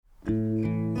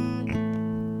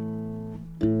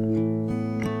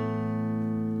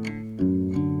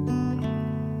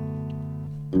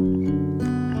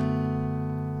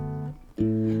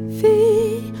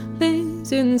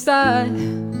inside.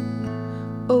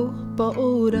 Oh,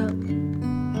 bottled up.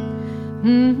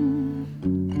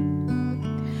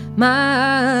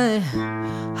 My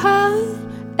heart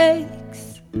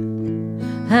aches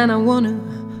and I wanna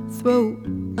throw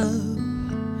up.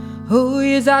 Oh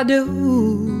yes I do,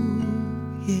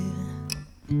 yeah.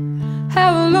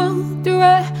 How long do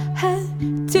I have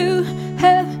to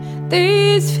have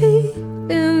these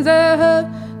feelings that hurt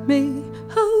me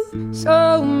oh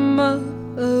so much?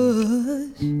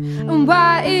 And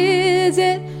why is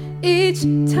it each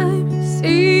time I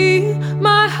see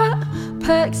my heart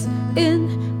packs in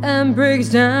and breaks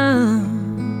down?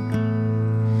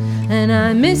 And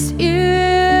I miss you,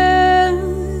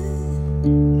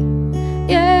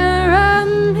 yeah, I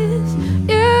miss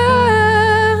you.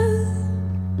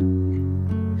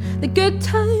 The good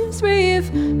times we've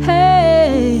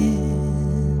had,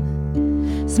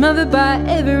 smothered by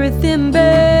everything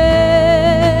bad.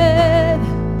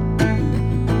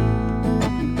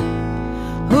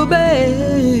 Oh, babe,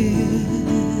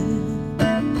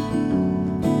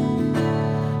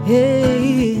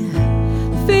 hey,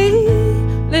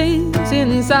 feelings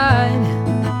inside.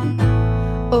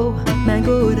 Oh, man,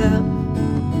 good up.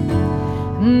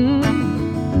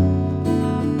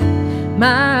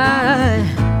 My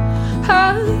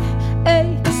heart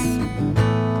aches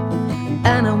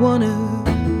and I wanna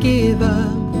give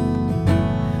up.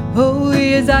 Oh,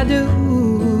 yes, I do.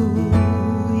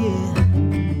 Yeah.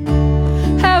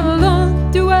 How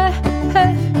long do I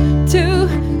have to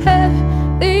have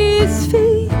these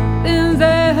feelings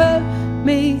that hurt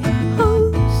me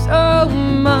oh so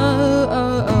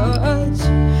much?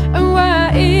 And why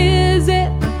is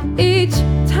it each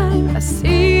time I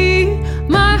see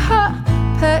my heart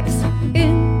packs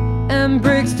in and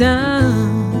breaks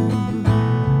down?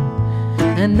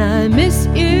 And I miss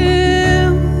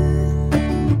you,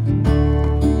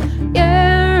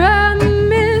 yeah, I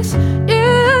miss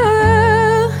you.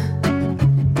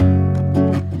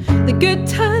 The good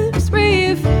times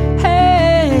we've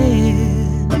had,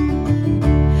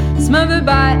 smothered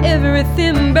by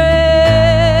everything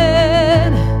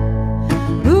bad.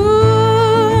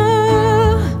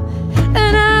 Ooh,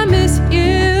 and I miss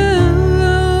you,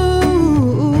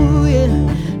 yeah,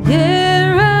 yeah,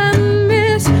 I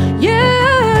miss you.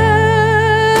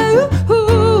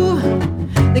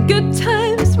 The good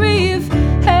times we've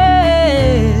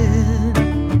had,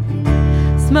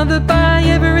 smothered by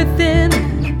everything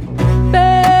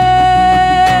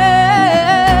bad.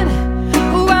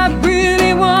 Oh, I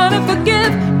really wanna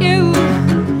forgive you.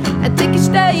 I take each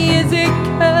day as it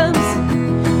comes,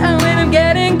 and when I'm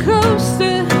getting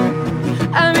closer,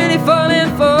 I'm really falling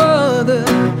further.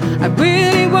 I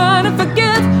really wanna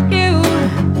forgive you.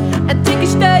 I take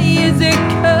each day as it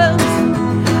comes,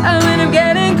 and when I'm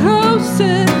getting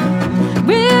closer,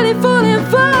 really falling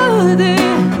further.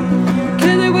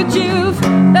 'Cause of what you've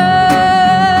done,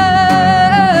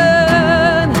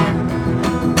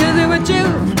 'cause of what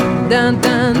you've done,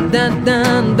 done, done,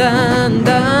 done, done,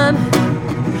 done.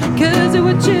 'Cause of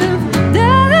what you've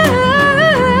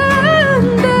done,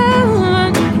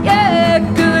 done, yeah.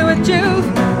 'Cause of what you've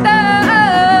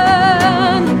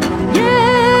done,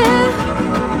 yeah.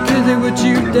 'Cause of what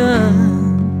you've done,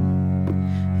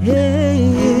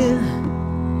 yeah.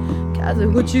 'Cause of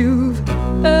what you've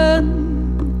done,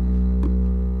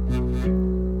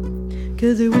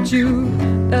 'cause of what you've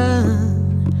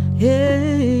done,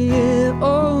 yeah,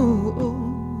 oh,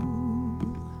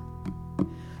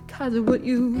 'cause of what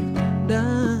you've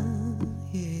done.